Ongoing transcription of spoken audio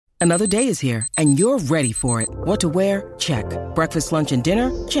Another day is here, and you're ready for it. What to wear? Check. Breakfast, lunch, and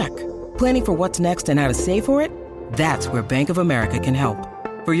dinner? Check. Planning for what's next and how to save for it? That's where Bank of America can help.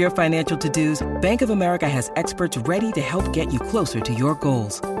 For your financial to-dos, Bank of America has experts ready to help get you closer to your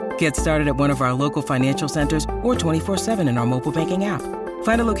goals. Get started at one of our local financial centers or 24/7 in our mobile banking app.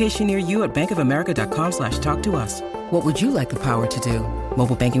 Find a location near you at bankofamerica.com/talktous. What would you like the power to do?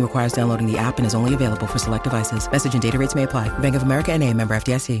 Mobile banking requires downloading the app and is only available for select devices. Message and data rates may apply. Bank of America N.A., member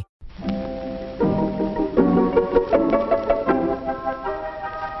FDIC.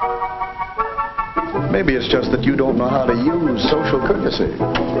 Maybe it's just that you don't know how to use social courtesy.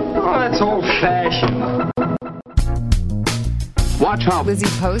 Oh, that's old-fashioned. Watch how Lizzie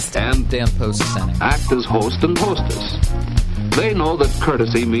Post and Dan Post act as host and hostess. They know that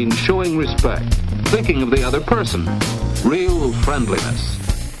courtesy means showing respect, thinking of the other person, real friendliness.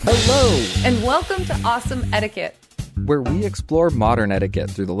 Hello, and welcome to Awesome Etiquette, where we explore modern etiquette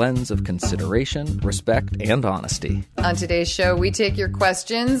through the lens of consideration, respect, and honesty. On today's show, we take your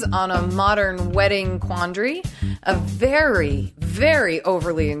questions on a modern wedding quandary, a very, very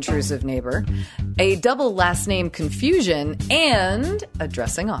overly intrusive neighbor, a double last name confusion, and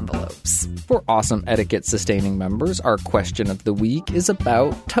addressing envelopes. For Awesome Etiquette sustaining members, our question of the week is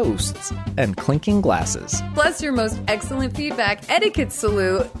about toasts and clinking glasses. Plus your most excellent feedback, etiquette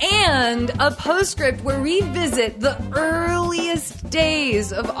salute, and a postscript where we visit the earliest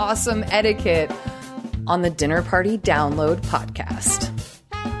days of Awesome Etiquette on the Dinner Party Download podcast.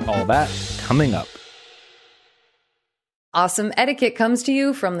 All that coming up. Awesome Etiquette comes to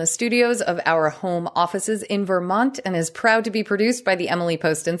you from the studios of our home offices in Vermont and is proud to be produced by the Emily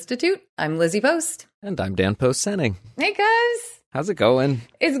Post Institute. I'm Lizzie Post. And I'm Dan Post Senning. Hey, guys. How's it going?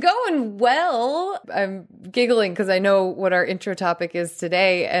 It's going well. I'm giggling because I know what our intro topic is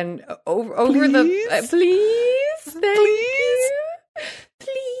today. And over the... Please? Thank you.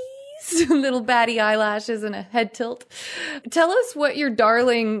 Please. Little batty eyelashes and a head tilt. Tell us what your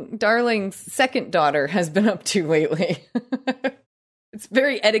darling second daughter has been up to lately. It's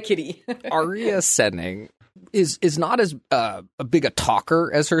very etiquette-y. Aria Senning is not as big a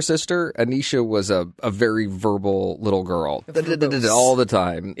talker as her sister. Anisha was a very verbal little girl all the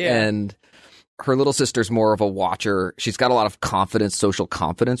time. Yeah. And her little sister's more of a watcher. She's got a lot of confidence, social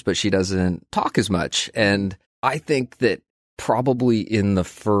confidence, but she doesn't talk as much. And I think that probably in the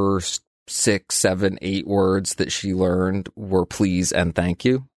first 6, 7, 8 words that she learned were please and thank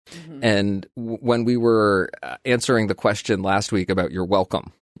you. Mm-hmm. And when we were answering the question last week about you're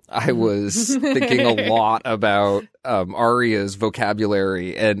welcome, I was thinking a lot about Aria's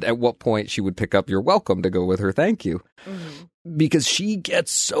vocabulary and at what point she would pick up you're welcome to go with her thank you. Mm-hmm. Because she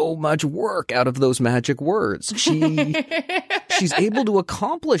gets so much work out of those magic words. She's able to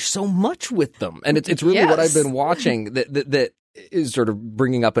accomplish so much with them. And it's really what I've been watching that is sort of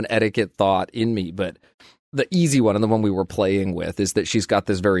bringing up an etiquette thought in me. But the easy one and the one we were playing with is that she's got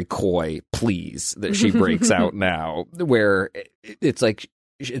this very coy please that she breaks out now, where it's like,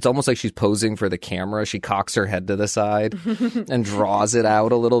 it's almost like she's posing for the camera. She cocks her head to the side and draws it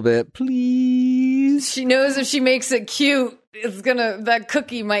out a little bit. Please. She knows if she makes it cute, that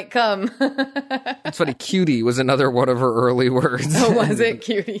cookie might come. It's funny. Cutie was another one of her early words. Oh, was it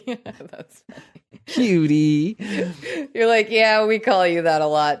cutie? That's funny. Cutie. You're like, yeah, we call you that a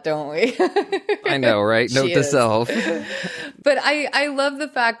lot, don't we? I know, right? Note to self. But I love the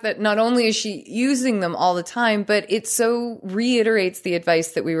fact that not only is she using them all the time, but it so reiterates the advice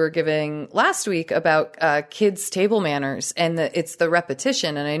that we were giving last week about kids' table manners, and it's the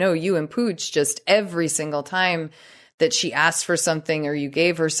repetition. And I know you and Pooch, just every single time that she asked for something or you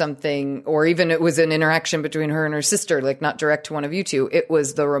gave her something, or even it was an interaction between her and her sister, like not direct to one of you two, it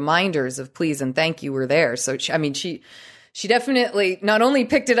was the reminders of please and thank you were there. So, she definitely not only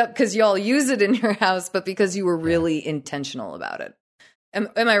picked it up because y'all use it in your house, but because you were really intentional about it.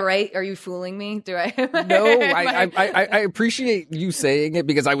 Am I right? Are you fooling me? Do I? No, I appreciate you saying it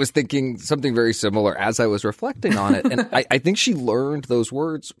because I was thinking something very similar as I was reflecting on it. And I think she learned those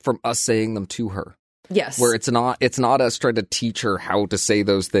words from us saying them to her. Yes. Where it's not us trying to teach her how to say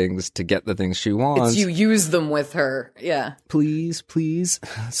those things to get the things she wants. It's you use them with her. Yeah. Please.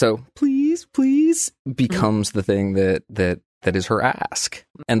 So please becomes the thing that is her ask.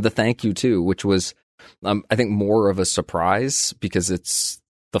 And the thank you too, which was, I think more of a surprise because it's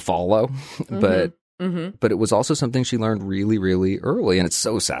the follow, Mm-hmm. but it was also something she learned really, really early. And it's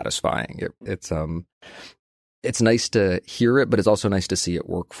so satisfying. It's nice to hear it, but it's also nice to see it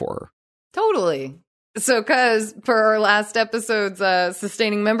work for her. Totally. So, cause for our last episode's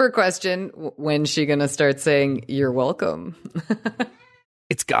sustaining member question, when's she gonna start saying "you're welcome"?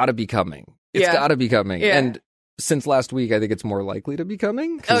 It's got to be coming. It's got to be coming. Yeah. And since last week, I think it's more likely to be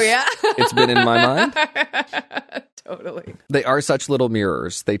coming. Oh, yeah? It's been in my mind. Totally. They are such little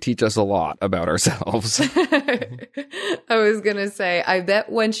mirrors. They teach us a lot about ourselves. I was going to say, I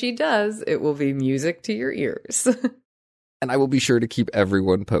bet when she does, it will be music to your ears. And I will be sure to keep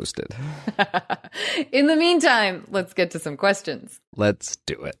everyone posted. In the meantime, let's get to some questions. Let's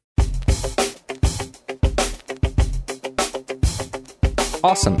do it.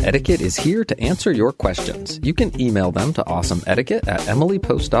 Awesome Etiquette is here to answer your questions. You can email them to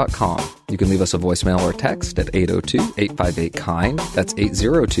awesomeetiquette@emilypost.com. You can leave us a voicemail or text at 802-858-KIND. That's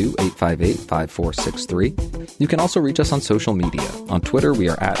 802-858-5463. You can also reach us on social media. On Twitter, we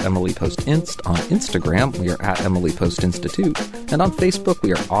are at @EmilyPostInst. On Instagram, we are at @EmilyPostInstitute. And on Facebook,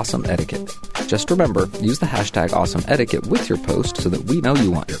 we are Awesome Etiquette. Just remember, use the hashtag Awesome Etiquette with your post so that we know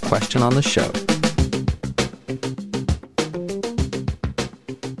you want your question on the show.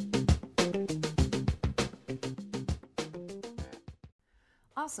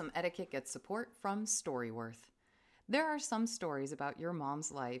 Awesome Etiquette gets support from Storyworth. There are some stories about your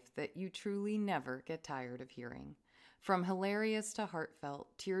mom's life that you truly never get tired of hearing. From hilarious to heartfelt,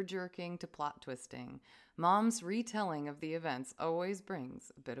 tear-jerking to plot-twisting, Mom's retelling of the events always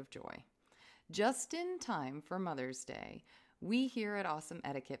brings a bit of joy. Just in time for Mother's Day, we here at Awesome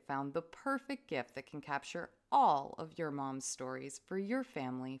Etiquette found the perfect gift that can capture all of your mom's stories for your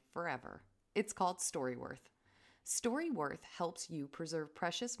family forever. It's called Storyworth. Storyworth helps you preserve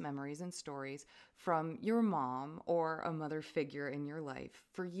precious memories and stories from your mom or a mother figure in your life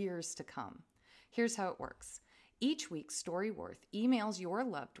for years to come. Here's how it works. Each week, Storyworth emails your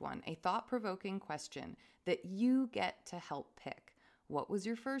loved one a thought-provoking question that you get to help pick. What was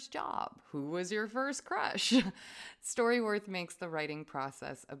your first job? Who was your first crush? Storyworth makes the writing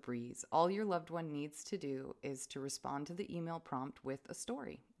process a breeze. All your loved one needs to do is to respond to the email prompt with a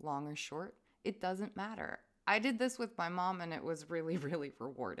story. Long or short, it doesn't matter. I did this with my mom, and it was really, really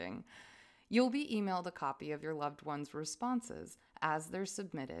rewarding. You'll be emailed a copy of your loved one's responses as they're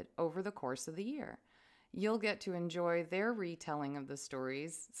submitted over the course of the year. You'll get to enjoy their retelling of the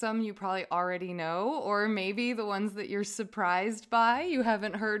stories, some you probably already know, or maybe the ones that you're surprised by you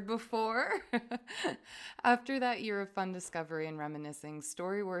haven't heard before. After that year of fun discovery and reminiscing,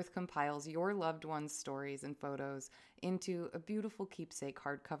 Storyworth compiles your loved one's stories and photos into a beautiful keepsake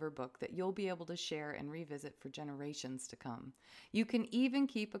hardcover book that you'll be able to share and revisit for generations to come. You can even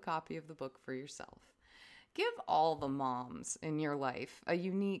keep a copy of the book for yourself. Give all the moms in your life a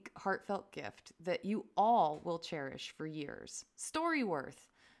unique, heartfelt gift that you all will cherish for years. Storyworth.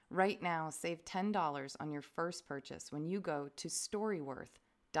 Right now, save $10 on your first purchase when you go to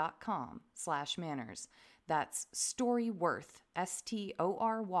storyworth.com/manners. That's Storyworth,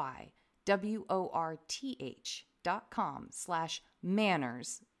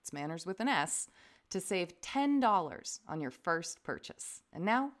 STORYWORTH.com/manners. It's manners with an S, to save $10 on your first purchase. And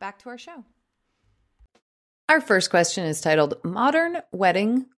now, back to our show. Our first question is titled Modern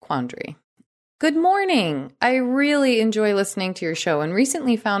Wedding Quandary. Good morning. I really enjoy listening to your show and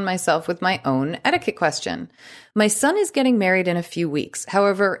recently found myself with my own etiquette question. My son is getting married in a few weeks.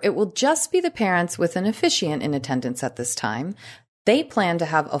 However, it will just be the parents with an officiant in attendance at this time. They plan to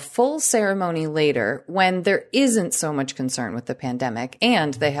have a full ceremony later when there isn't so much concern with the pandemic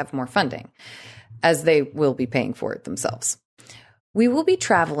and they have more funding, as they will be paying for it themselves. We will be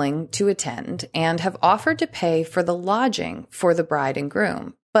traveling to attend and have offered to pay for the lodging for the bride and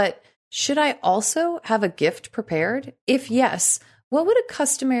groom. But should I also have a gift prepared? If yes, what would a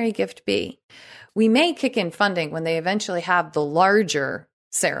customary gift be? We may kick in funding when they eventually have the larger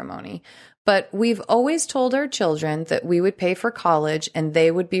ceremony, but we've always told our children that we would pay for college and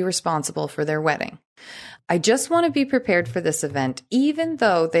they would be responsible for their wedding. I just want to be prepared for this event, even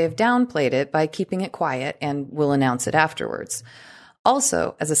though they have downplayed it by keeping it quiet and will announce it afterwards.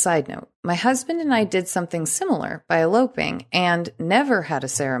 Also, as a side note, my husband and I did something similar by eloping and never had a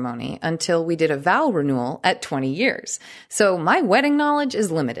ceremony until we did a vow renewal at 20 years. So my wedding knowledge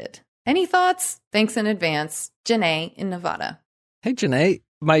is limited. Any thoughts? Thanks in advance. Janae in Nevada. Hey, Janae.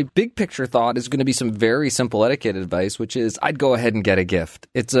 My big picture thought is going to be some very simple etiquette advice, which is I'd go ahead and get a gift.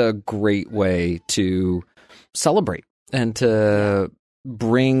 It's a great way to celebrate and to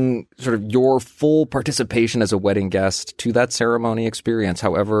bring sort of your full participation as a wedding guest to that ceremony experience,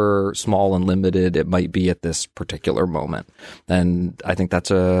 however small and limited it might be at this particular moment. And I think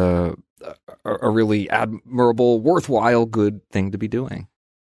that's a really admirable, worthwhile, good thing to be doing.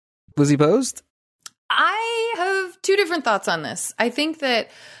 Lizzie Post? I have two different thoughts on this. I think that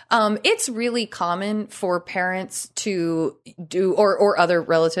it's really common for parents to do, or other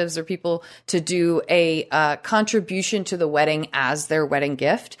relatives or people to do a contribution to the wedding as their wedding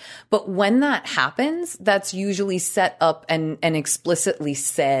gift. But when that happens, that's usually set up and explicitly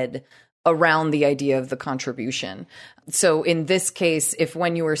said around the idea of the contribution. So in this case, if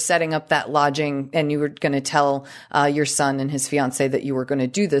when you were setting up that lodging and you were going to tell your son and his fiance that you were going to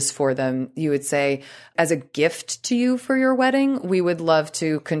do this for them, you would say, as a gift to you for your wedding, we would love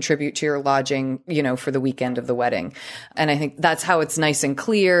to contribute to your lodging, you know, for the weekend of the wedding. And I think that's how it's nice and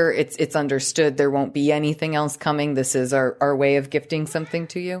clear. It's understood. There won't be anything else coming. This is our way of gifting something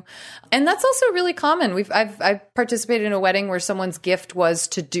to you. And that's also really common. I've participated in a wedding where someone's gift was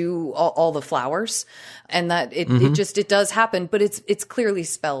to do all the flowers, and that it does happen, but it's clearly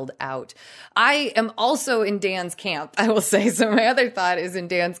spelled out. I am also in Dan's camp, I will say. So my other thought is in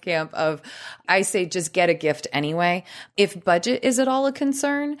Dan's camp of, I say just get a gift anyway. If budget is at all a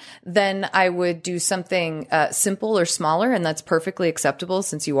concern, then I would do something simple or smaller, and that's perfectly acceptable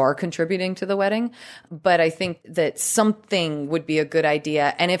since you are contributing to the wedding. But I think that something would be a good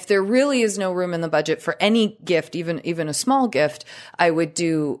idea. And if there really is no room in the budget for any gift, even a small gift, I would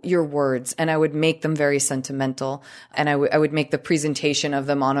do your words, and I would make them very sentimental, and I would make the presentation of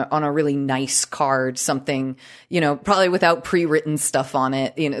them on a really nice card, something, you know, probably without pre-written stuff on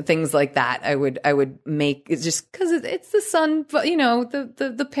it, you know, things like that. I would make it just because it's the son, but you know,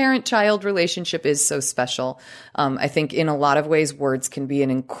 the parent-child relationship is so special. I think in a lot of ways, words can be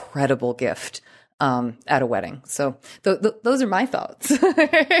an incredible gift at a wedding. So those are my thoughts.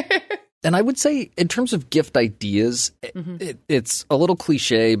 And I would say in terms of gift ideas, it's a little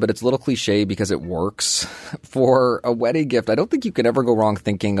cliche, but it's a little cliche because it works. For a wedding gift, I don't think you can ever go wrong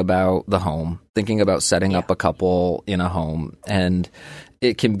thinking about the home, thinking about setting up a couple in a home. And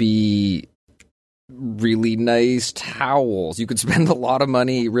it can be really nice towels. You could spend a lot of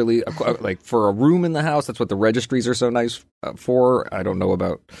money really like for a room in the house. That's what the registries are so nice for. I don't know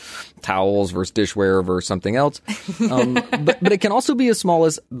about towels versus dishware versus something else. But it can also be as small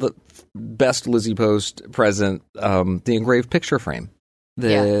as the best Lizzie Post present, the engraved picture frame.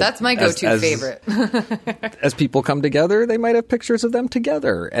 That's my go-to favorite. As people come together, they might have pictures of them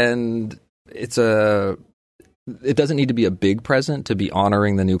together. And it doesn't need to be a big present to be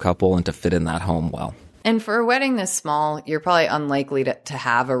honoring the new couple and to fit in that home well. And for a wedding this small, you're probably unlikely to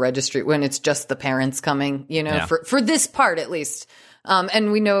have a registry when it's just the parents coming, you know, for this part at least.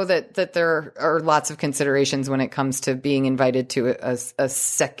 And we know that there are lots of considerations when it comes to being invited to a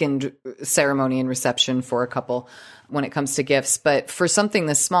second ceremony and reception for a couple when it comes to gifts. But for something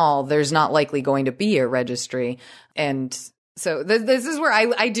this small, there's not likely going to be a registry. And so this is where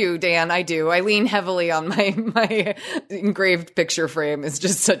I do, Dan. I lean heavily on my engraved picture frame. Is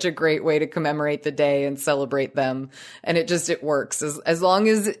just such a great way to commemorate the day and celebrate them. And it works. As long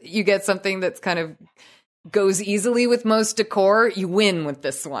as you get something that's kind of goes easily with most decor, you win with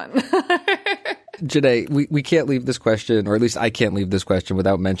this one. Janae, we can't leave this question, or at least I can't leave this question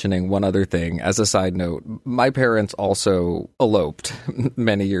without mentioning one other thing. As a side note, my parents also eloped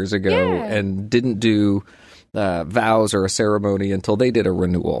many years ago and didn't do vows or a ceremony until they did a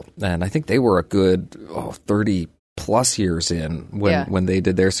renewal. And I think they were a good 30 plus years in when they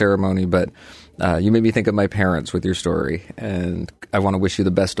did their ceremony. But you made me think of my parents with your story. And I want to wish you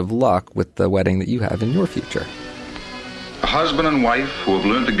the best of luck with the wedding that you have in your future. A husband and wife who have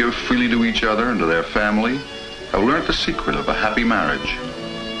learned to give freely to each other and to their family have learned the secret of a happy marriage.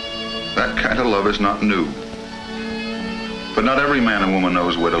 That kind of love is not new. But not every man and woman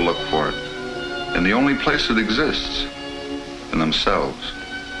knows where to look for it. And the only place it exists, in themselves.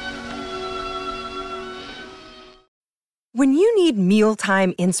 When you need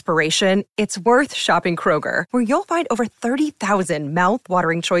mealtime inspiration, it's worth shopping Kroger, where you'll find over 30,000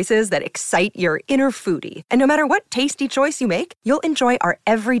 mouth-watering choices that excite your inner foodie. And no matter what tasty choice you make, you'll enjoy our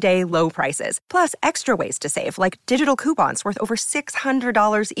everyday low prices, plus extra ways to save, like digital coupons worth over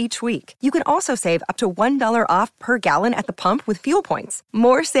 $600 each week. You can also save up to $1 off per gallon at the pump with fuel points.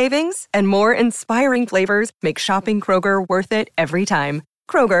 More savings and more inspiring flavors make shopping Kroger worth it every time.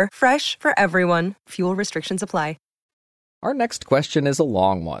 Kroger, fresh for everyone. Fuel restrictions apply. Our next question is a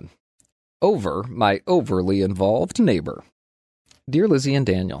long one. Over my overly involved neighbor. Dear Lizzie and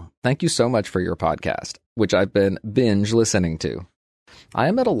Daniel, thank you so much for your podcast, which I've been binge listening to. I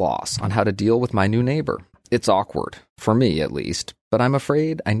am at a loss on how to deal with my new neighbor. It's awkward, for me at least, but I'm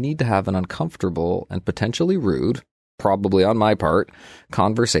afraid I need to have an uncomfortable and potentially rude, probably on my part,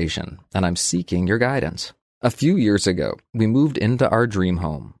 conversation, and I'm seeking your guidance. A few years ago, we moved into our dream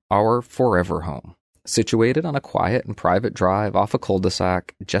home, our forever home, situated on a quiet and private drive off a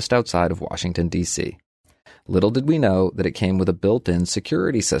cul-de-sac just outside of Washington, D.C. Little did we know that it came with a built-in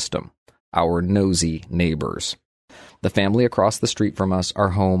security system, our nosy neighbors. The family across the street from us are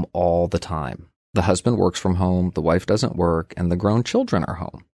home all the time. The husband works from home, the wife doesn't work, and the grown children are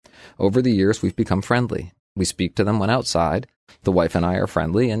home. Over the years, we've become friendly. We speak to them when outside. The wife and I are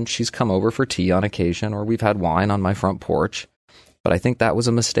friendly, and she's come over for tea on occasion, or we've had wine on my front porch. But I think that was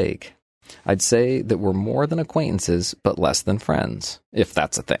a mistake. I'd say that we're more than acquaintances, but less than friends, if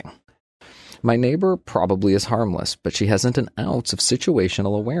that's a thing. My neighbor probably is harmless, but she hasn't an ounce of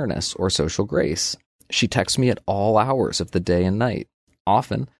situational awareness or social grace. She texts me at all hours of the day and night,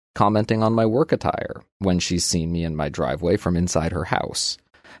 often commenting on my work attire when she's seen me in my driveway from inside her house,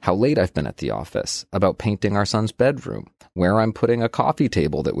 how late I've been at the office, about painting our son's bedroom, where I'm putting a coffee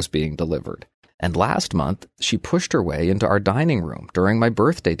table that was being delivered. And last month, she pushed her way into our dining room during my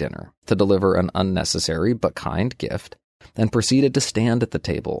birthday dinner to deliver an unnecessary but kind gift, and proceeded to stand at the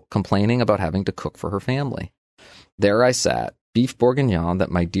table, complaining about having to cook for her family. There I sat, beef bourguignon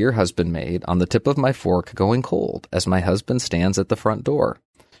that my dear husband made on the tip of my fork going cold as my husband stands at the front door.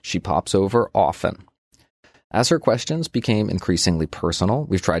 She pops over often. As her questions became increasingly personal,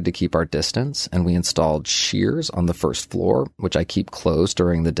 we've tried to keep our distance, and we installed shears on the first floor, which I keep closed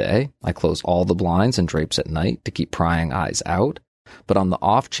during the day. I close all the blinds and drapes at night to keep prying eyes out. But on the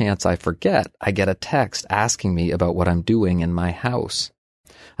off chance I forget, I get a text asking me about what I'm doing in my house.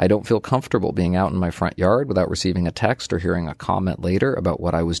 I don't feel comfortable being out in my front yard without receiving a text or hearing a comment later about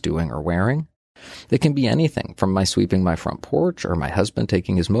what I was doing or wearing. It can be anything from my sweeping my front porch or my husband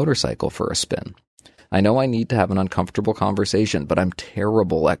taking his motorcycle for a spin. I know I need to have an uncomfortable conversation, but I'm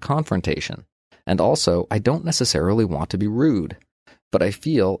terrible at confrontation. And also, I don't necessarily want to be rude. But I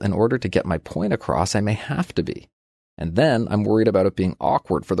feel in order to get my point across, I may have to be. And then I'm worried about it being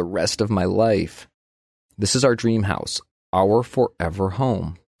awkward for the rest of my life. This is our dream house, our forever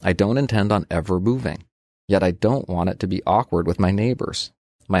home. I don't intend on ever moving. Yet I don't want it to be awkward with my neighbors.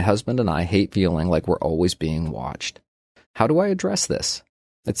 My husband and I hate feeling like we're always being watched. How do I address this?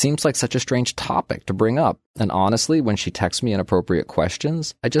 It seems like such a strange topic to bring up, and honestly, when she texts me inappropriate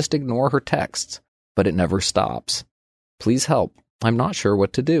questions, I just ignore her texts, but it never stops. Please help. I'm not sure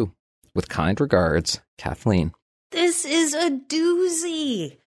what to do. With kind regards, Kathleen. This is a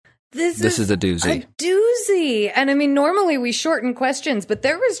doozy. This is a doozy. A doozy. And I mean, normally we shorten questions, but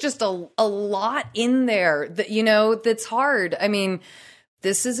there was just a lot in there that, that's hard. I mean,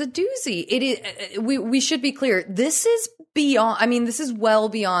 this is a doozy. It is. We should be clear. This is beyond. I mean, this is well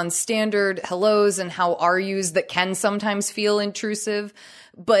beyond standard hellos and how are yous that can sometimes feel intrusive.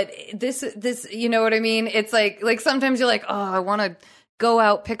 But this, you know what I mean? It's like sometimes you're like, oh, I want to go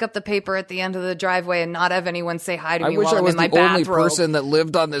out, pick up the paper at the end of the driveway and not have anyone say hi to me while I'm in my bathrobe. I wish I was the only person that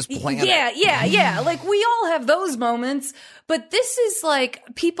lived on this planet. Yeah. Like, we all have those moments. But this is like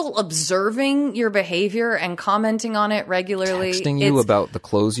people observing your behavior and commenting on it regularly. Texting you about the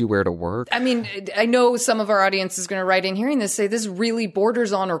clothes you wear to work. I mean, I know some of our audience is going to write in hearing this, say this really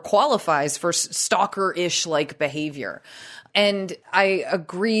borders on or qualifies for stalker-ish like behavior. And I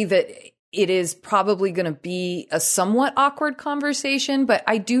agree that it is probably going to be a somewhat awkward conversation, but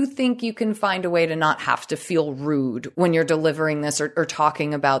I do think you can find a way to not have to feel rude when you're delivering this or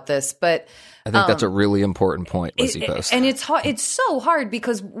talking about this. But I think that's a really important point, Lizzie Post. And it's hard, it's so hard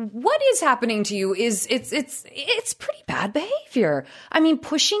because what is happening to you is it's pretty bad behavior. I mean,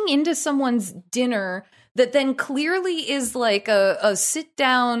 pushing into someone's dinner that then clearly is like a sit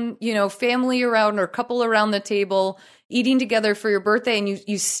down, family around or couple around the table eating together for your birthday, and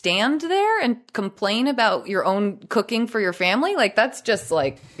you stand there and complain about your own cooking for your family. Like, that's just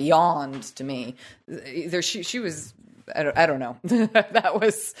like beyond to me. Either she was, I don't know.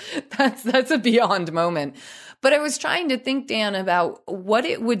 That's a beyond moment. But I was trying to think, Dan, about what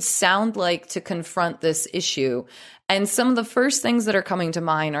it would sound like to confront this issue. And some of the first things that are coming to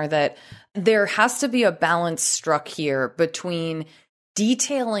mind are that there has to be a balance struck here between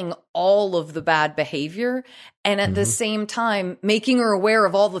detailing all of the bad behavior and at the same time making her aware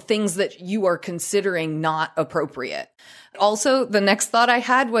of all the things that you are considering not appropriate. Also, the next thought I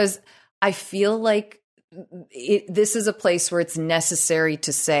had was, I feel like this is a place where it's necessary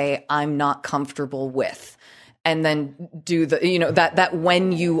to say, I'm not comfortable with. And then do the, that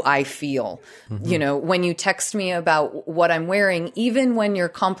when I feel, when you text me about what I'm wearing, even when you're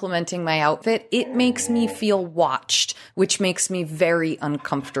complimenting my outfit, it makes me feel watched, which makes me very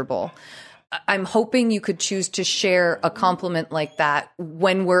uncomfortable. I'm hoping you could choose to share a compliment like that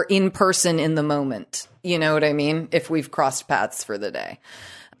when we're in person in the moment. You know what I mean? If we've crossed paths for the day.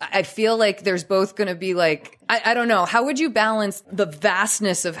 I feel like there's both going to be like, I don't know. How would you balance the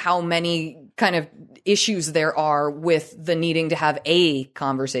vastness of how many kind of issues there are with the needing to have a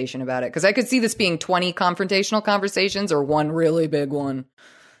conversation about it? Because I could see this being 20 confrontational conversations or one really big one.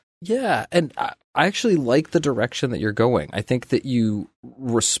 Yeah, and I actually like the direction that you're going. I think that you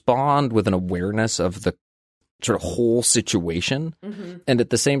respond with an awareness of the sort of whole situation. Mm-hmm. And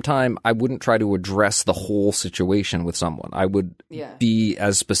at the same time, I wouldn't try to address the whole situation with someone. I would be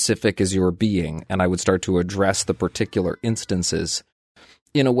as specific as you're being, and I would start to address the particular instances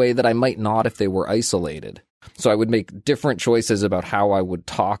in a way that I might not if they were isolated. So I would make different choices about how I would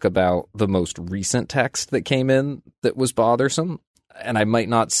talk about the most recent text that came in that was bothersome. And I might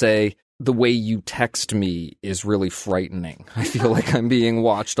not say, the way you text me is really frightening. I feel like I'm being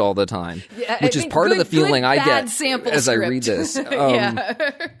watched all the time, which is part of the feeling I get as I read this. And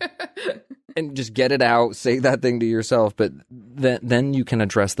just get it out, say that thing to yourself, but then you can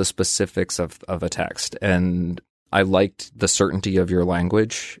address the specifics of a text. And I liked the certainty of your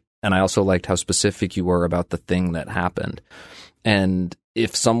language, and I also liked how specific you were about the thing that happened. And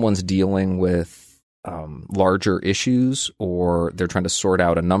if someone's dealing with larger issues, or they're trying to sort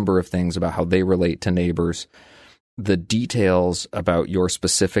out a number of things about how they relate to neighbors, the details about your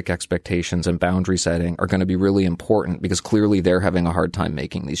specific expectations and boundary setting are going to be really important, because clearly they're having a hard time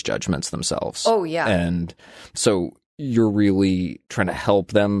making these judgments themselves. Oh, yeah. And so you're really trying to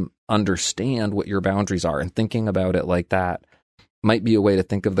help them understand what your boundaries are, and thinking about it like that might be a way to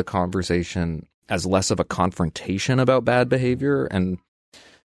think of the conversation as less of a confrontation about bad behavior, and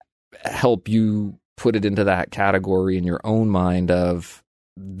help you put it into that category in your own mind of,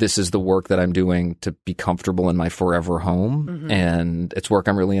 this is the work that I'm doing to be comfortable in my forever home. Mm-hmm. And it's work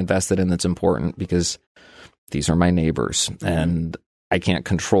I'm really invested in that's important, because these are my neighbors, and I can't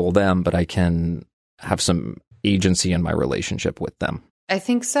control them, but I can have some agency in my relationship with them. I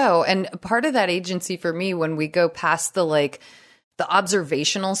think so. And part of that agency for me, when we go past the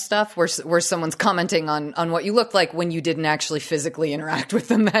observational stuff where someone's commenting on what you look like when you didn't actually physically interact with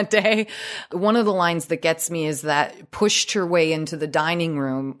them that day. One of the lines that gets me is that pushed her way into the dining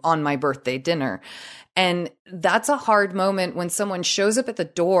room on my birthday dinner. And that's a hard moment when someone shows up at the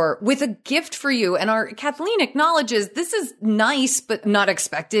door with a gift for you. And our Kathleen acknowledges this is nice, but not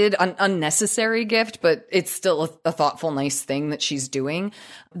expected, unnecessary gift, but it's still a thoughtful, nice thing that she's doing.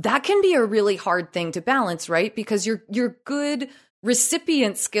 That can be a really hard thing to balance, right? Because your good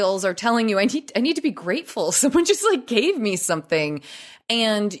recipient skills are telling you, I need to be grateful. Someone just gave me something.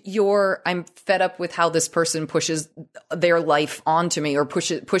 And I'm fed up with how this person pushes their life onto me, or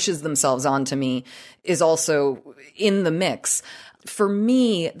pushes themselves onto me, is also in the mix. For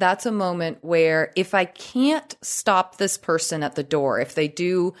me, that's a moment where if I can't stop this person at the door,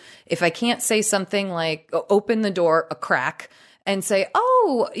 if I can't say something like, open the door a crack and say,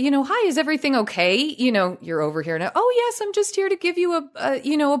 oh, hi, is everything okay? You're over here now. Oh, yes, I'm just here to give you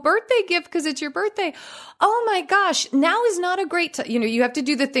a birthday gift because it's your birthday. Oh my gosh, now is not a great time. You have to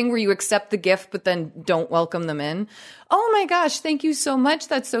do the thing where you accept the gift, but then don't welcome them in. Oh my gosh, thank you so much.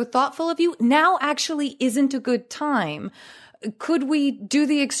 That's so thoughtful of you. Now actually isn't a good time. Could we do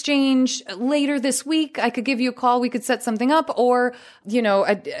the exchange later this week? I could give you a call. We could set something up, or,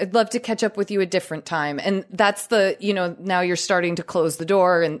 I'd love to catch up with you a different time. And that's now you're starting to close the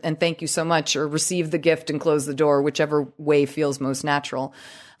door and thank you so much, or receive the gift and close the door, whichever way feels most natural.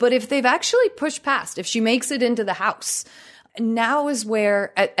 But if they've actually pushed past, if she makes it into the house, now is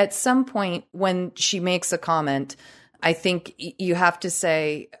where at some point when she makes a comment, I think you have to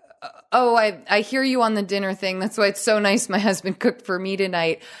say, oh, I hear you on the dinner thing. That's why it's so nice my husband cooked for me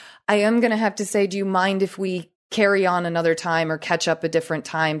tonight. I am going to have to say, do you mind if we carry on another time or catch up a different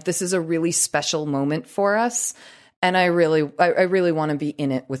time? This is a really special moment for us. And I really want to be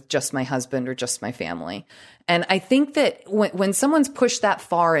in it with just my husband or just my family. And I think that when someone's pushed that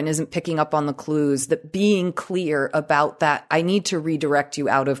far and isn't picking up on the clues, that being clear about that, I need to redirect you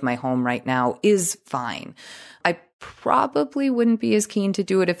out of my home right now, is fine. I probably wouldn't be as keen to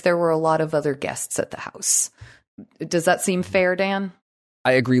do it if there were a lot of other guests at the house. Does that seem fair, Dan?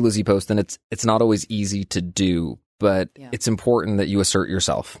 I agree, Lizzie Post, and it's not always easy to do, but it's important that you assert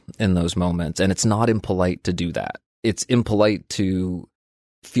yourself in those moments, and it's not impolite to do that. It's impolite to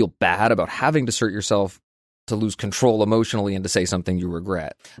feel bad about having to assert yourself, to lose control emotionally, and to say something you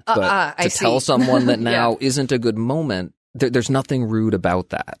regret. But to tell someone that now isn't a good moment, there's nothing rude about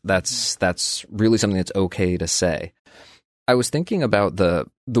that. That's really something that's okay to say. I was thinking about the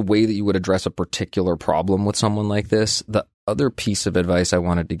way that you would address a particular problem with someone like this. The other piece of advice I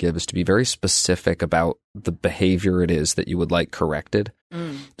wanted to give is to be very specific about the behavior it is that you would like corrected.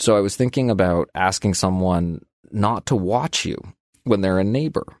 So I was thinking about asking someone not to watch you when they're a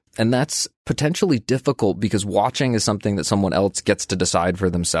neighbor. And that's potentially difficult because watching is something that someone else gets to decide for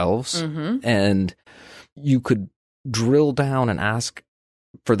themselves. And you could drill down and ask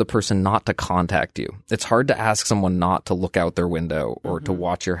for the person not to contact you. It's hard to ask someone not to look out their window or to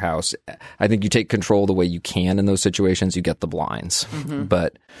watch your house. I think you take control the way you can in those situations. You get the blinds.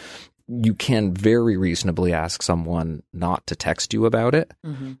 But you can very reasonably ask someone not to text you about it.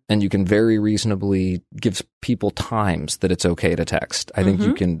 And you can very reasonably give people times that it's okay to text. I think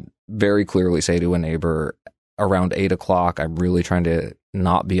you can very clearly say to a neighbor, around 8 o'clock, I'm really trying to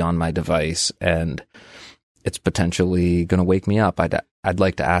not be on my device and it's potentially going to wake me up. I'd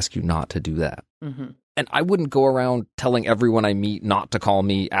like to ask you not to do that. And I wouldn't go around telling everyone I meet not to call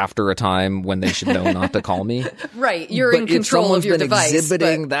me after a time when they should know not to call me. Right. You're in control of your device.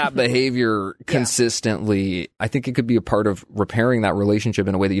 Exhibiting that behavior consistently, I think it could be a part of repairing that relationship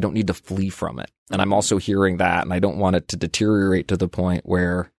in a way that you don't need to flee from it. And I'm also hearing that, and I don't want it to deteriorate to the point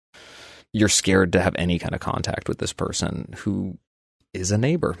where you're scared to have any kind of contact with this person who is a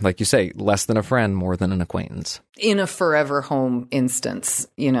neighbor. Like you say, less than a friend, more than an acquaintance. In a forever home instance,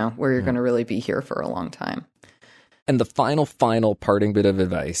 where you're going to really be here for a long time. And the final parting bit of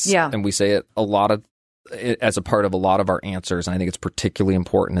advice, and we say it a lot of as a part of a lot of our answers, and I think it's particularly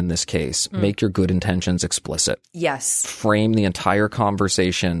important in this case, make your good intentions explicit. Yes. Frame the entire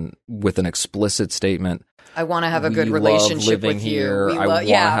conversation with an explicit statement. I want to have a good relationship with here. you. I want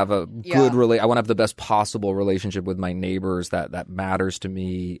to have a good I want to have the best possible relationship with my neighbors. That matters to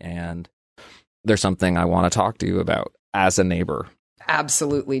me, and there's something I want to talk to you about as a neighbor.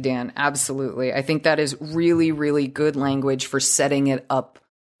 Absolutely, Dan. Absolutely. I think that is really, really good language for setting it up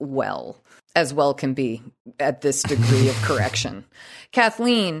as well can be at this degree of correction.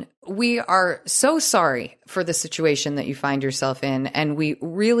 Kathleen, we are so sorry for the situation that you find yourself in, and we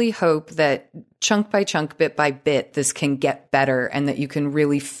really hope that chunk by chunk, bit by bit, this can get better and that you can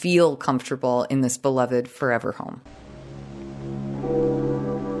really feel comfortable in this beloved forever home.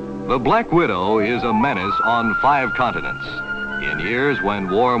 The Black Widow is a menace on 5 continents. In years when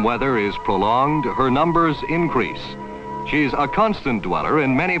warm weather is prolonged, her numbers increase. She's a constant dweller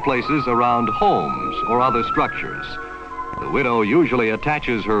in many places around homes or other structures. The widow usually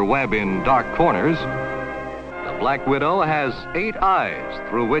attaches her web in dark corners. The Black Widow has 8 eyes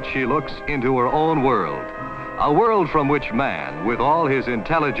through which she looks into her own world. A world from which man, with all his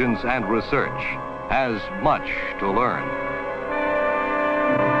intelligence and research, has much to learn.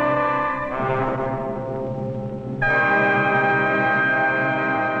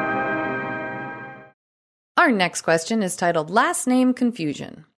 Our next question is titled Last Name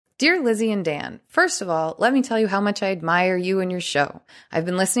Confusion. Dear Lizzie and Dan, first of all, let me tell you how much I admire you and your show. I've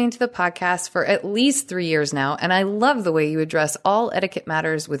been listening to the podcast for at least 3 years now, and I love the way you address all etiquette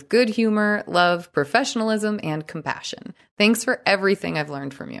matters with good humor, love, professionalism, and compassion. Thanks for everything I've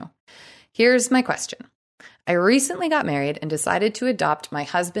learned from you. Here's my question. I recently got married and decided to adopt my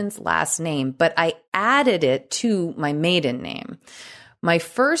husband's last name, but I added it to my maiden name. My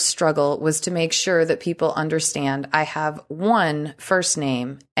first struggle was to make sure that people understand I have 1 first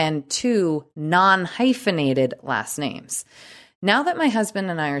name and 2 non-hyphenated last names. Now that my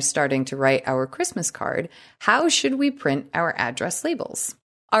husband and I are starting to write our Christmas card, how should we print our address labels?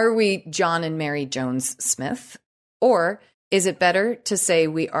 Are we John and Mary Jones Smith? Or is it better to say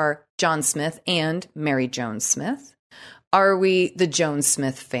we are John Smith and Mary Jones Smith? Are we the Jones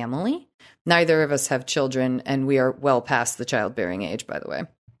Smith family? Neither of us have children, and we are well past the childbearing age, by the way.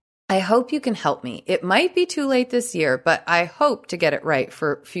 I hope you can help me. It might be too late this year, but I hope to get it right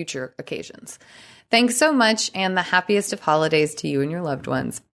for future occasions. Thanks so much, and the happiest of holidays to you and your loved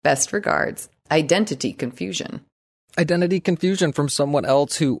ones. Best regards, Identity Confusion. Identity confusion from someone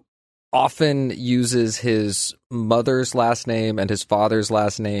else who often uses his mother's last name and his father's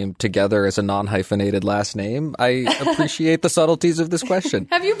last name together as a non-hyphenated last name. I appreciate the subtleties of this question.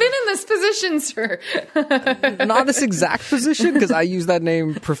 Have you been in this position, sir? Not this exact position, because I use that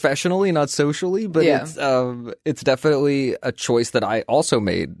name professionally, not socially, but it's definitely a choice that I also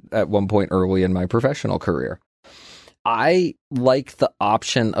made at one point early in my professional career. I like the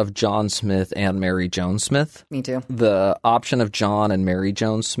option of John Smith and Mary Jones Smith. Me too. The option of John and Mary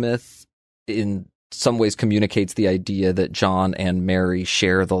Jones Smith in some ways communicates the idea that John and Mary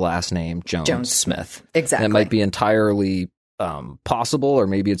share the last name Jones Smith. Exactly. And it might be entirely possible, or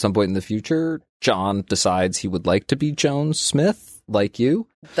maybe at some point in the future, John decides he would like to be Jones Smith like you.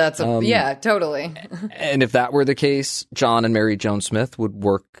 That's yeah, totally. And if that were the case, John and Mary Joan Smith would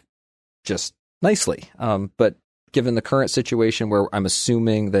work just nicely. But given the current situation where I'm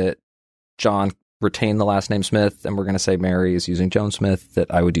assuming that John retained the last name Smith and we're going to say Mary is using Joan Smith,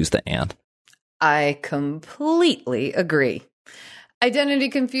 that I would use the and. I completely agree. Identity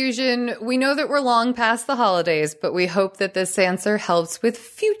confusion. We know that we're long past the holidays, but we hope that this answer helps with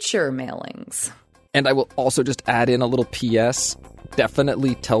future mailings. And I will also just add in a little PS.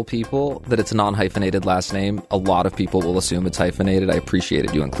 Definitely tell people that it's a non-hyphenated last name. A lot of people will assume it's hyphenated. I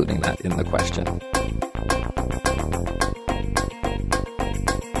appreciated you including that in the question.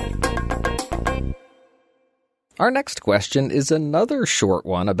 Our next question is another short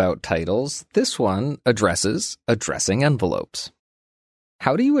one about titles. This one addresses addressing envelopes.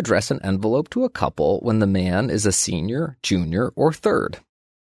 How do you address an envelope to a couple when the man is a senior, junior, or third?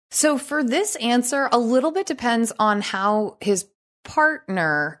 So for this answer, a little bit depends on how his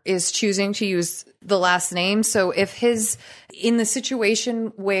partner is choosing to use the last name. So if in the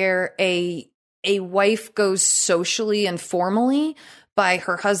situation where a wife goes socially and formally by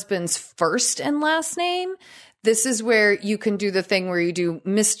her husband's first and last name, this is where you can do the thing where you do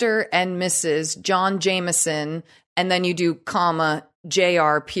Mr. and Mrs. John Jameson, and then you do comma,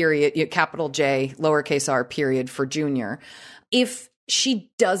 JR period, capital J, lowercase r period for junior. If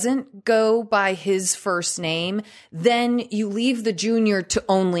she doesn't go by his first name, then you leave the junior to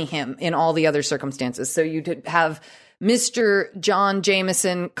only him in all the other circumstances. So you'd have Mr. John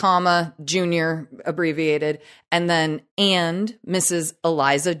Jameson, comma, junior, abbreviated, and then and Mrs.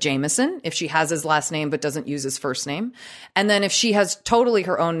 Eliza Jameson, if she has his last name but doesn't use his first name. And then if she has totally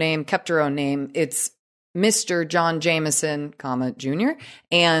her own name, kept her own name, it's Mr. John Jameson, comma, junior,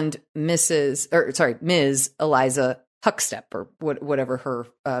 and Ms. Eliza Huckstep, or whatever her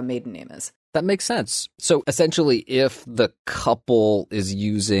maiden name is. That makes sense. So essentially, if the couple is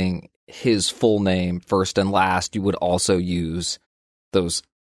using his full name first and last, you would also use those,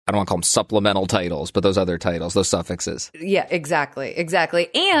 I don't want to call them supplemental titles, but those other titles, those suffixes. Yeah, exactly.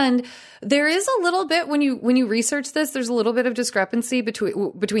 And there is a little bit, when you research this, there's a little bit of discrepancy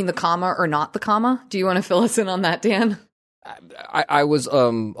between the comma or not the comma. Do you want to fill us in on that, Dan? I was a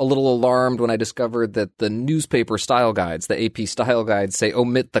little alarmed when I discovered that the newspaper style guides, the AP style guides, say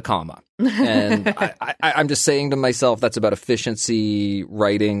omit the comma. And I'm just saying to myself, that's about efficiency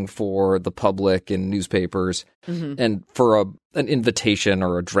writing for the public in newspapers. Mm-hmm. And for an invitation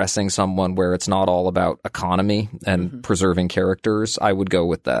or addressing someone where it's not all about economy and preserving characters, I would go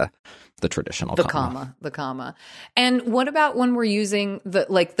with the traditional comma. The comma. And what about when we're using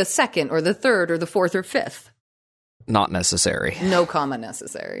the second or the third or the fourth or fifth? Not necessary. No comma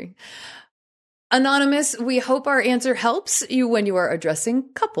necessary. Anonymous, we hope our answer helps you when you are addressing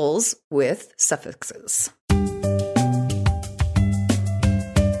couples with suffixes.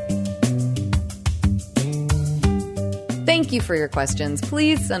 Thank you for your questions.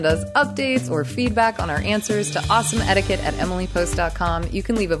 Please send us updates or feedback on our answers to awesomeetiquette@emilypost.com. You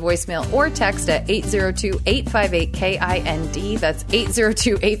can leave a voicemail or text at 802-858-KIND. That's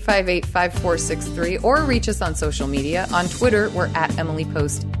 802-858-5463. Or reach us on social media. On Twitter, we're at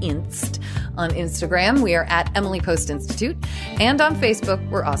EmilyPostInst. On Instagram, we are at EmilyPostInstitute. And on Facebook,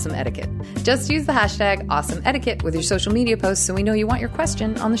 we're Awesome Etiquette. Just use the hashtag Awesome Etiquette with your social media posts so we know you want your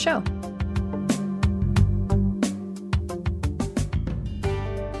question on the show.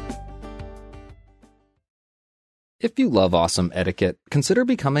 If you love Awesome Etiquette, consider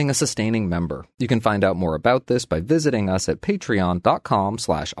becoming a sustaining member. You can find out more about this by visiting us at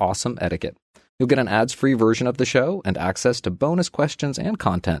patreon.com/awesomeetiquette. You'll get an ads-free version of the show and access to bonus questions and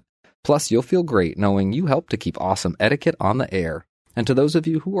content. Plus, you'll feel great knowing you help to keep Awesome Etiquette on the air. And to those of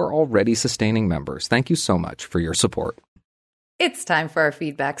you who are already sustaining members, thank you so much for your support. It's time for our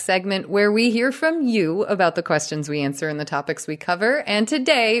feedback segment where we hear from you about the questions we answer and the topics we cover. And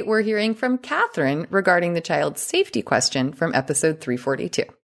today we're hearing from Catherine regarding the child safety question from episode 342.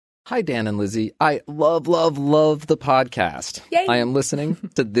 Hi, Dan and Lizzie. I love the podcast. Yay. I am listening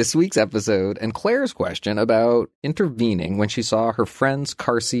to this week's episode and Claire's question about intervening when she saw her friend's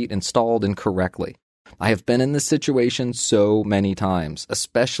car seat installed incorrectly. I have been in this situation so many times,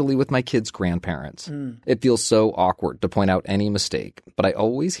 especially with my kids' grandparents. It feels so awkward to point out any mistake, but I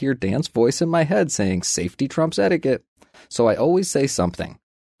always hear Dan's voice in my head saying safety trumps etiquette. So I always say something.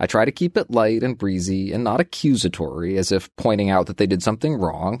 I try to keep it light and breezy and not accusatory, as if pointing out that they did something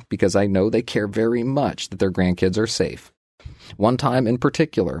wrong, because I know they care very much that their grandkids are safe. One time in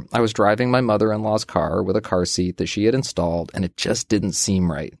particular, I was driving my mother-in-law's car with a car seat that she had installed, and it just didn't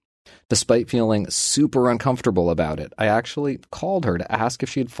seem right. Despite feeling super uncomfortable about it, I actually called her to ask if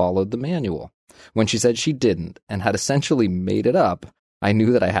she had followed the manual. When she said she didn't and had essentially made it up, I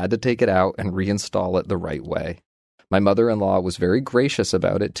knew that I had to take it out and reinstall it the right way. My mother-in-law was very gracious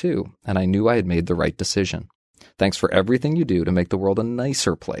about it too, and I knew I had made the right decision. Thanks for everything you do to make the world a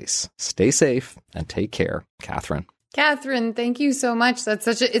nicer place. Stay safe and take care, Catherine. Catherine, thank you so much.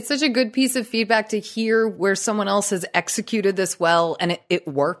 It's such a good piece of feedback to hear where someone else has executed this well and it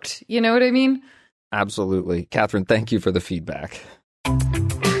worked. You know what I mean? Absolutely. Catherine, thank you for the feedback.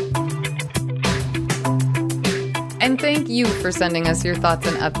 And thank you for sending us your thoughts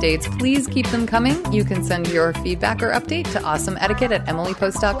and updates. Please keep them coming. You can send your feedback or update to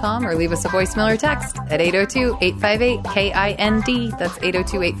awesomeetiquette@emilypost.com or leave us a voicemail or text at 802-858-KIND. That's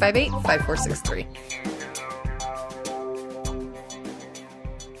 802-858-5463.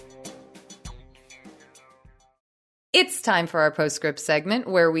 It's time for our postscript segment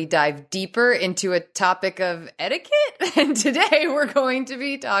where we dive deeper into a topic of etiquette. And today we're going to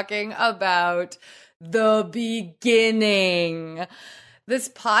be talking about the beginning. This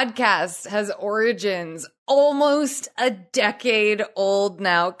podcast has origins almost a decade old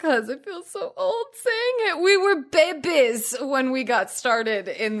now, because I feel so old saying it. We were babies when we got started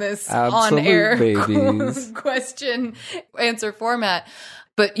in this on-air question answer format.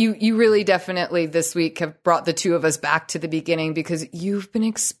 But you really definitely this week have brought the two of us back to the beginning, because you've been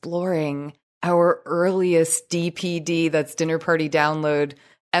exploring our earliest DPD, that's Dinner Party Download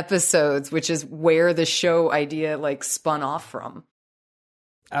episodes, which is where the show idea spun off from.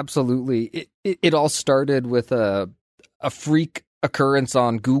 Absolutely. It all started with a freak occurrence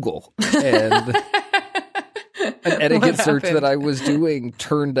on Google, and an etiquette search that I was doing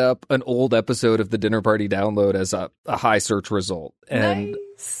turned up an old episode of the Dinner Party Download as a high search result. And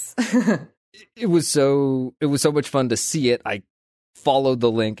nice. it was so much fun to see it. I followed the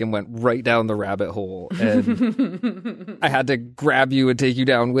link and went right down the rabbit hole, and I had to grab you and take you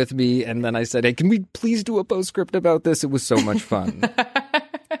down with me. And then I said, hey, can we please do a postscript about this? It was so much fun.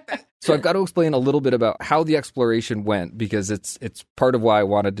 So I've got to explain a little bit about how the exploration went, because it's part of why I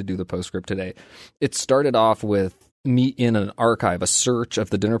wanted to do the postscript today. It started off with me in an archive, a search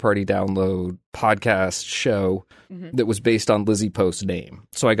of the Dinner Party Download podcast show that was based on Lizzie Post's name.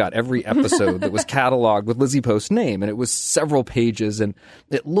 So I got every episode that was cataloged with Lizzie Post's name, and it was several pages, and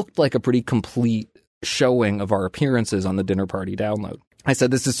it looked like a pretty complete showing of our appearances on the Dinner Party Download. I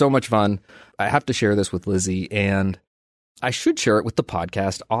said, this is so much fun. I have to share this with Lizzie, and I should share it with the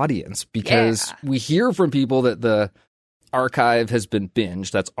podcast audience, because we hear from people that the archive has been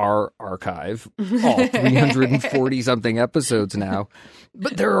binged. That's our archive, all 340 something episodes now.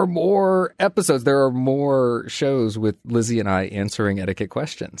 But there are more episodes. There are more shows with Lizzie and I answering etiquette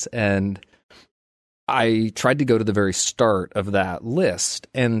questions. And I tried to go to the very start of that list,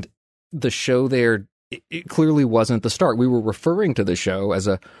 and the show there, it clearly wasn't the start. We were referring to the show as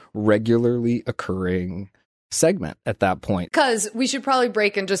a regularly occurring segment at that point. Because we should probably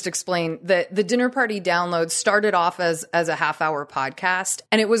break and just explain that the Dinner Party Download started off as a half-hour podcast,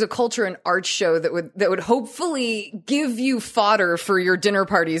 and it was a culture and arts show that would hopefully give you fodder for your dinner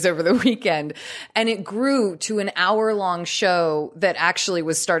parties over the weekend. And it grew to an hour-long show that actually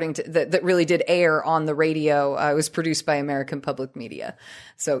was starting to that really did air on the radio. It was produced by American Public Media.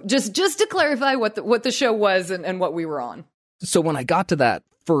 So just to clarify what the show was and what we were on. So when I got to that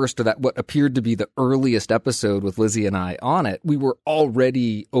first, or that what appeared to be the earliest episode with Lizzie and I on it, we were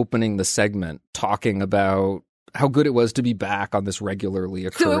already opening the segment talking about how good it was to be back on this regularly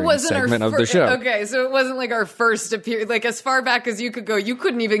occurring segment of the show. Okay, so it wasn't like our first appearance. Like, as far back as you could go, you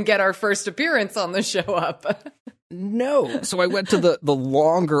couldn't even get our first appearance on the show up. No. So I went to the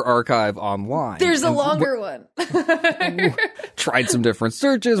longer archive online. There's a longer one. Tried some different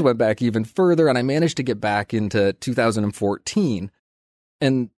searches, went back even further, and I managed to get back into 2014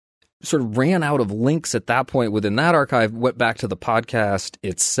 and sort of ran out of links at that point within that archive, went back to the podcast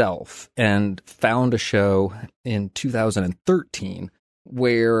itself and found a show in 2013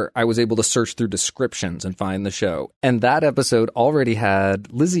 where I was able to search through descriptions and find the show. And that episode already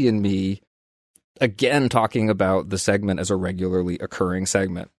had Lizzie and me again talking about the segment as a regularly occurring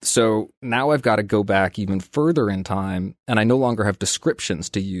segment. So now I've got to go back even further in time, and I no longer have descriptions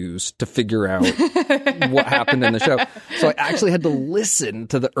to use to figure out what happened in the show. So I actually had to listen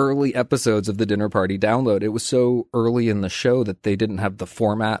to the early episodes of the Dinner Party Download. It was so early in the show that they didn't have the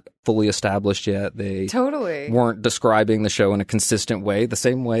format fully established yet. They weren't describing the show in a consistent way, the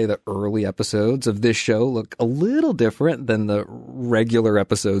same way the early episodes of this show look a little different than the regular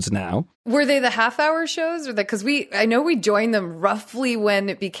episodes now. Were they the half-hour shows, or because I know we joined them roughly when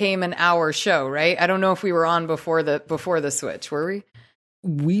it became an hour show, right? I don't know if we were on before the switch, were we?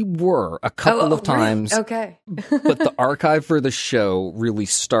 We were a couple of times. Right. Okay. But the archive for the show really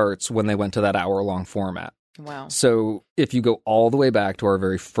starts when they went to that hour-long format. Wow. So if you go all the way back to our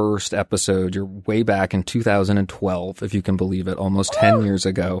very first episode, you're way back in 2012, if you can believe it, almost 10 years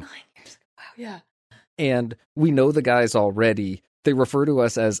ago. 9 years ago. Wow, yeah. And we know the guys already. They refer to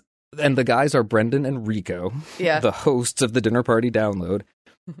us as, and the guys are Brendan and Rico, the hosts of the Dinner Party Download.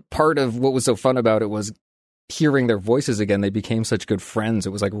 Part of what was so fun about it was hearing their voices again. They became such good friends.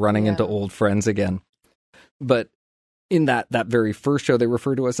 It was like running into old friends again. But in that very first show, they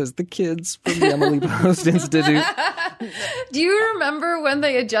refer to us as the kids from the Emily Post Institute. Do you remember when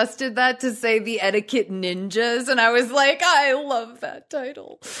they adjusted that to say the Etiquette Ninjas? And I was like, I love that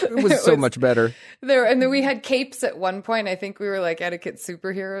title. It was so much better. And then we had capes at one point. I think we were like etiquette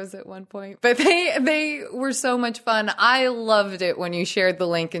superheroes at one point. But they were so much fun. I loved it when you shared the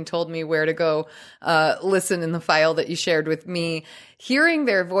link and told me where to go listen in the file that you shared with me. Hearing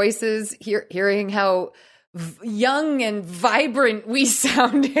their voices, hearing how young and vibrant we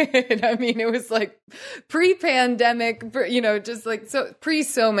sounded. I mean, it was like pre-pandemic, just like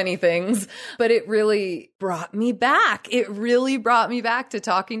so many things, but it really brought me back. It really brought me back to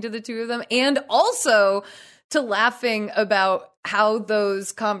talking to the two of them and also to laughing about how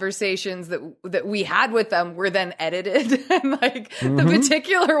those conversations that we had with them were then edited. And like the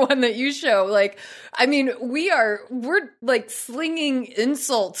particular one that you show, like, I mean, we're like slinging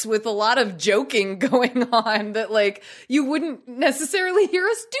insults with a lot of joking going on that like you wouldn't necessarily hear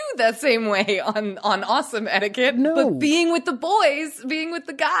us do that same way on Awesome Etiquette. No. But being with the boys, being with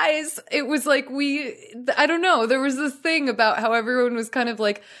the guys, it was like I don't know, there was this thing about how everyone was kind of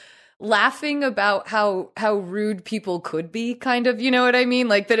like laughing about how rude people could be, kind of, you know what I mean?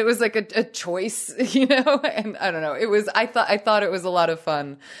 Like that it was like a choice, and I don't know. I thought it was a lot of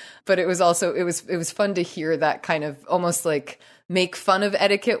fun, but it was also, it was fun to hear that kind of almost like make fun of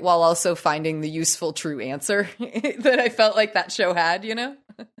etiquette while also finding the useful, true answer that I felt like that show had,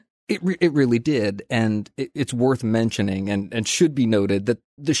 It really did. And it's worth mentioning and should be noted that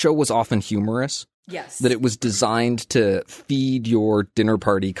the show was often humorous. Yes. That it was designed to feed your dinner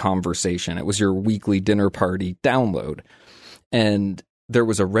party conversation. It was your weekly dinner party download. And there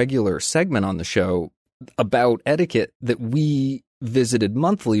was a regular segment on the show about etiquette that we visited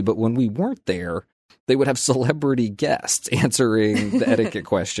monthly, but when we weren't there, they would have celebrity guests answering the etiquette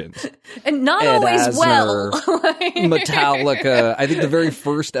questions. And not Ed always Asner, well. Metallica. I think the very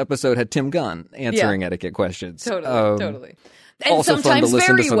first episode had Tim Gunn answering etiquette questions. Totally. And also sometimes fun to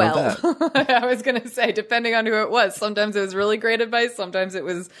listen very to some well. of that. I was going to say, depending on who it was, sometimes it was really great advice. Sometimes it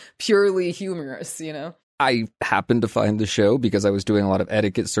was purely humorous, I happened to find the show because I was doing a lot of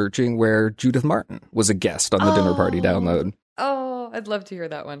etiquette searching where Judith Martin was a guest on the Dinner Party Download. Oh, I'd love to hear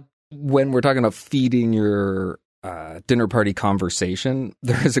that one. When we're talking about feeding your dinner party conversation,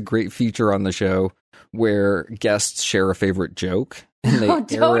 there is a great feature on the show where guests share a favorite joke and they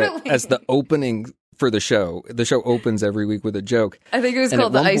air it as the opening for the show. The show opens every week with a joke. I think it was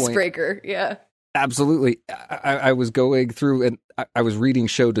called The Icebreaker. Yeah. Absolutely. I was going through and I was reading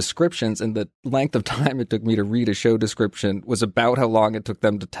show descriptions, and the length of time it took me to read a show description was about how long it took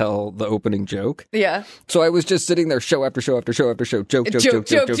them to tell the opening joke. Yeah. So I was just sitting there show after show after show after show,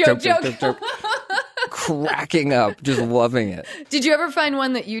 joke, cracking up, just loving it. Did you ever find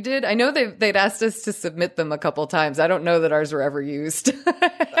one that you did? I know they'd asked us to submit them a couple times. I don't know that ours were ever used.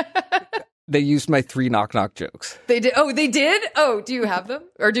 They used my 3 knock-knock jokes. They did? Oh, they did? Oh, do you have them?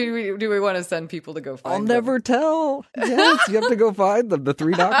 Or do we want to send people to go find them? I'll never tell. Yes, you have to go find them, the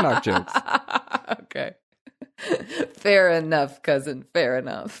 3 knock-knock jokes. Okay. Fair enough, cousin. Fair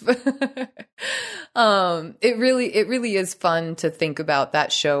enough. It really is fun to think about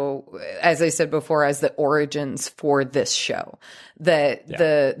that show, as I said before, as the origins for this show.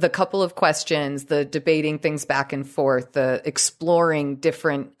 The couple of questions, the debating things back and forth, the exploring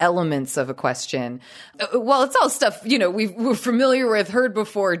different elements of a question. Well, it's all stuff, we're familiar with, heard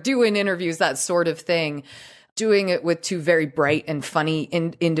before, doing interviews, that sort of thing. Doing it with 2 very bright and funny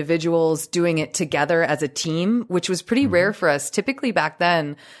individuals, doing it together as a team, which was pretty rare for us. Typically back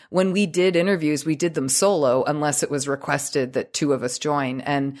then, when we did interviews, we did them solo unless it was requested that 2 of us join.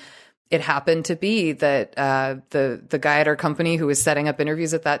 And it happened to be that the guy at our company who was setting up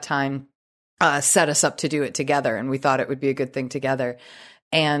interviews at that time set us up to do it together. And we thought it would be a good thing together.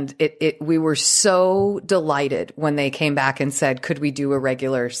 And we were so delighted when they came back and said, could we do a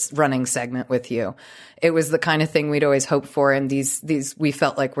regular running segment with you? It was the kind of thing we'd always hoped for. And these we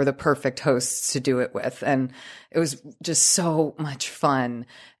felt like were the perfect hosts to do it with. And it was just so much fun.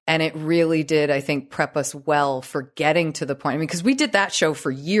 And it really did, I think, prep us well for getting to the point. I mean, because we did that show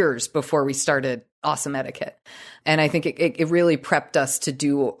for years before we started Awesome Etiquette. And I think it really prepped us to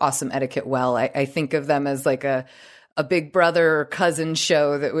do Awesome Etiquette well. I think of them as like a big brother or cousin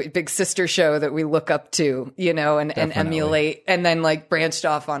show big sister show that we look up to, you know, and emulate, and then like branched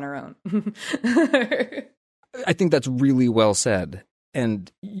off on our own. I think that's really well said.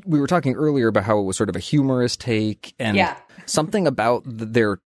 And we were talking earlier about how it was sort of a humorous take, and something about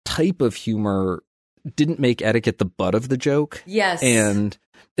their type of humor didn't make etiquette the butt of the joke. Yes. And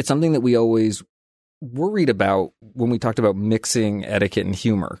it's something that we always worried about when we talked about mixing etiquette and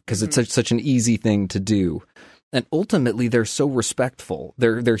humor, because it's such an easy thing to do. And ultimately, they're so respectful.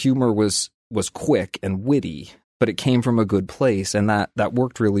 Their humor was quick and witty, but it came from a good place, and that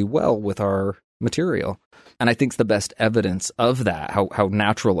worked really well with our material. And I think the best evidence of that, how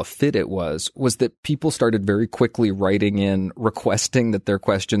natural a fit it was that people started very quickly writing in, requesting that their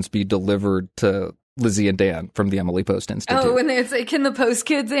questions be delivered to Lizzie and Dan from the Emily Post Institute. Oh, and they say, can the Post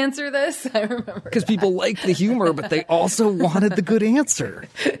kids answer this? I remember. Because people liked the humor, but they also wanted the good answer.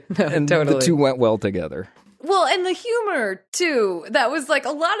 No, and totally. The two went well together. Well, and the humor, too. That was like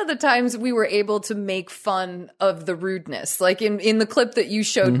a lot of the times we were able to make fun of the rudeness. Like in the clip that you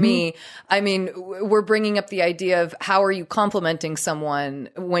showed me, I mean, we're bringing up the idea of how are you complimenting someone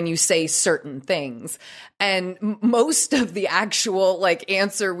when you say certain things. And most of the actual like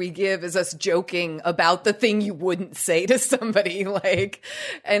answer we give is us joking about the thing you wouldn't say to somebody. Like,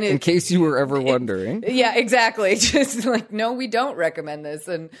 and in case you were ever wondering. Yeah, exactly. Just like, no, we don't recommend this.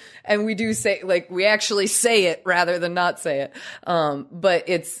 And we do say, like, we actually say it rather than not say it. But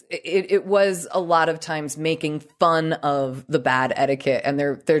it was a lot of times making fun of the bad etiquette. And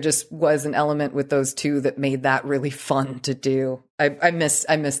there just was an element with those two that made that really fun to do. I miss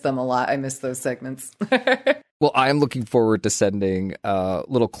them a lot. I miss those segments. Well, I'm looking forward to sending a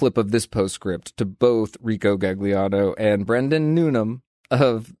little clip of this postscript to both Rico Gagliano and Brendan Newnham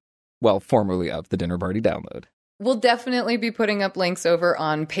formerly of the Dinner Party Download. We'll definitely be putting up links over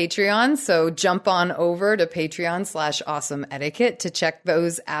on Patreon, so jump on over to Patreon/Awesome Etiquette to check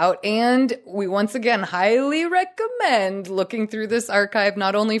those out. And we once again highly recommend looking through this archive,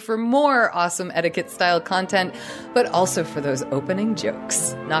 not only for more Awesome Etiquette style content, but also for those opening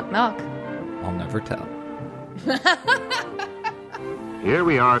jokes. Knock, knock. I'll never tell. Here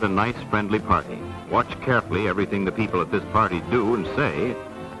we are at a nice, friendly party. Watch carefully everything the people at this party do and say.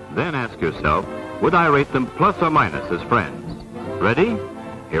 Then ask yourself, would I rate them plus or minus as friends? Ready?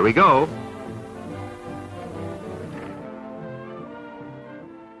 Here we go.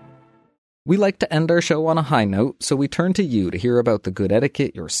 We like to end our show on a high note, so we turn to you to hear about the good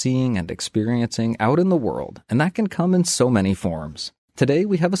etiquette you're seeing and experiencing out in the world, and that can come in so many forms. Today,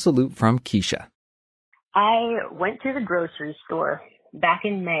 we have a salute from Keisha. I went to the grocery store back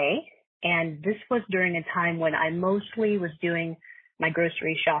in May, and this was during a time when I mostly was doing my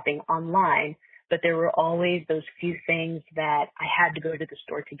grocery shopping online, but there were always those few things that I had to go to the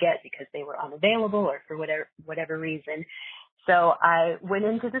store to get because they were unavailable or for whatever reason. So I went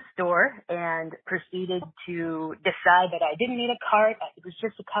into the store and proceeded to decide that I didn't need a cart. It was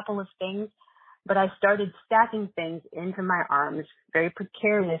just a couple of things, but I started stacking things into my arms very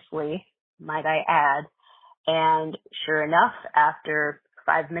precariously, might I add. And sure enough, after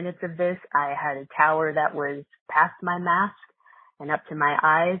 5 minutes of this, I had a tower that was past my mask and up to my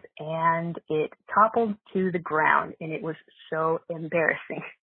eyes, and it toppled to the ground, and it was so embarrassing.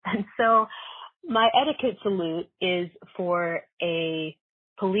 And so my etiquette salute is for a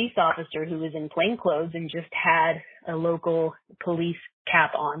police officer who was in plain clothes and just had a local police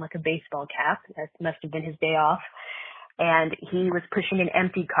cap on, like a baseball cap. That must have been his day off. And he was pushing an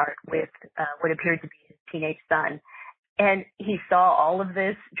empty cart with what appeared to be his teenage son. And he saw all of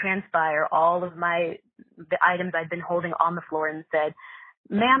this transpire, all of the items I'd been holding on the floor, and said,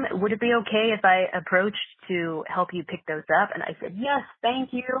 "Ma'am, would it be okay if I approached to help you pick those up?" And I said, "Yes,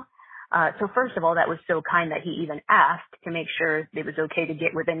 thank you." So first of all, that was so kind that he even asked to make sure it was okay to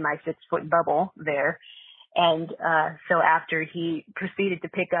get within my 6-foot bubble there. And so after he proceeded to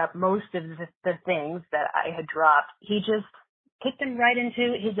pick up most of the things that I had dropped, he just kicked them right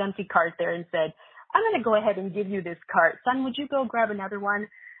into his empty cart there and said, "I'm going to go ahead and give you this cart. Son, would you go grab another one?"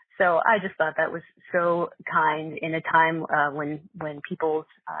 So I just thought that was so kind in a time when people's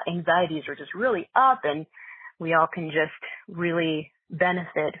anxieties are just really up, and we all can just really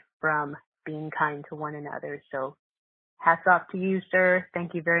benefit from being kind to one another. So hats off to you, sir.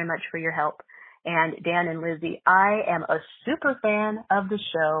 Thank you very much for your help. And Dan and Lizzie, I am a super fan of the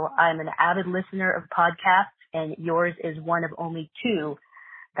show. I'm an avid listener of podcasts, and yours is one of only 2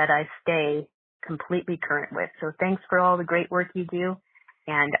 that I stay completely current with. So thanks for all the great work you do.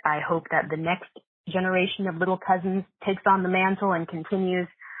 And I hope that the next generation of little cousins takes on the mantle and continues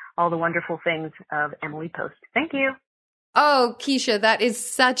all the wonderful things of Emily Post. Thank you. Oh, Keisha, that is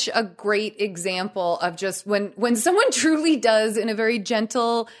such a great example of just when someone truly does, in a very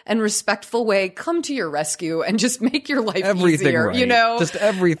gentle and respectful way, come to your rescue and just make your life easier, right. you know? Just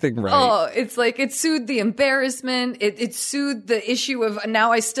everything right. Oh, it's like it soothed the embarrassment. It soothed the issue of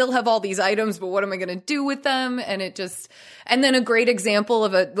now I still have all these items, but what am I going to do with them? And then a great example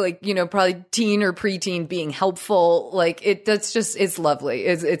of probably teen or preteen being helpful. It's lovely.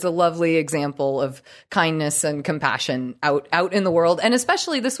 It's a lovely example of kindness and compassion out in the world. And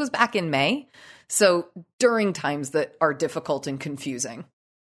especially this was back in May. So during times that are difficult and confusing.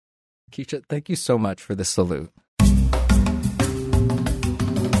 Keisha, thank you so much for this salute.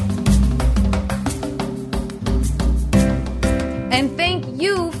 And thank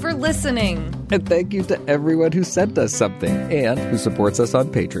you for listening. And thank you to everyone who sent us something and who supports us on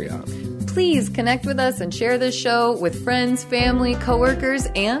Patreon. Please connect with us and share this show with friends, family, coworkers,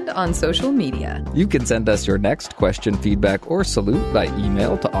 and on social media. You can send us your next question, feedback, or salute by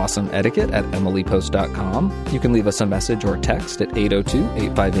email to awesomeetiquette@emilypost.com. You can leave us a message or text at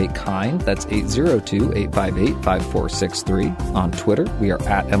 802-858-KIND. That's 802-858-5463. On Twitter, we are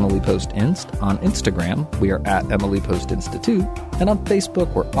at EmilyPostInst. On Instagram, we are at EmilyPostInstitute. And on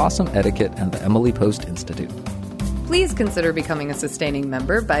Facebook, we're Awesome Etiquette and the Emily Post Institute. Please consider becoming a sustaining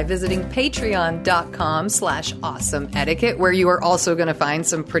member by visiting patreon.com/awesomeetiquette, where you are also going to find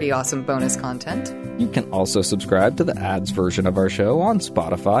some pretty awesome bonus content. You can also subscribe to the ads version of our show on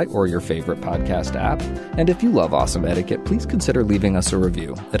Spotify or your favorite podcast app. And if you love Awesome Etiquette, please consider leaving us a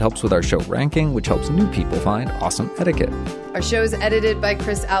review. It helps with our show ranking, which helps new people find Awesome Etiquette. Our show is edited by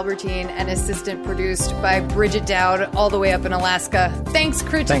Chris Albertine and assistant produced by Bridget Dowd, all the way up in Alaska. Thanks,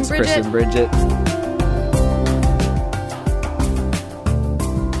 Chris and Bridget. Thanks, Chris and Bridget.